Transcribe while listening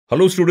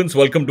Hello students,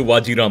 welcome to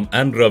Vajiram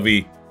and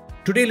Ravi.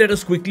 Today let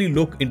us quickly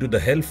look into the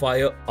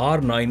Hellfire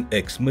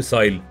R9X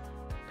Missile.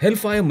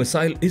 Hellfire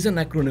Missile is an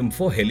acronym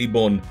for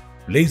Heliborne,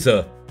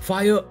 Laser,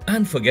 Fire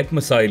and Forget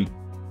Missile.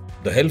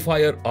 The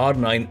Hellfire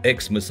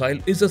R9X Missile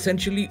is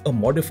essentially a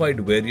modified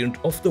variant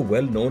of the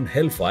well-known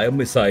Hellfire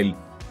Missile,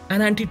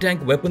 an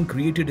anti-tank weapon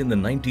created in the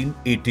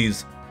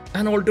 1980s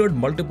and altered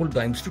multiple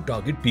times to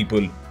target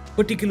people,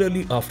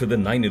 particularly after the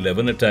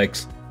 9/11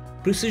 attacks.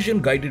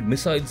 Precision-guided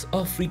missiles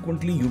are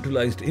frequently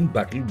utilized in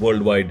battle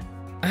worldwide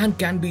and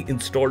can be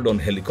installed on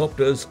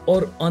helicopters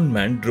or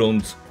unmanned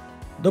drones.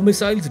 The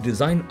missile's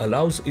design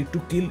allows it to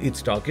kill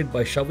its target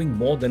by shoving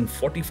more than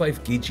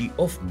 45 kg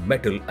of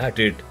metal at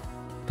it.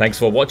 Thanks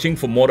for watching.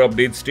 For more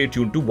updates, stay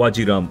tuned to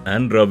Vajiram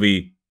and Ravi.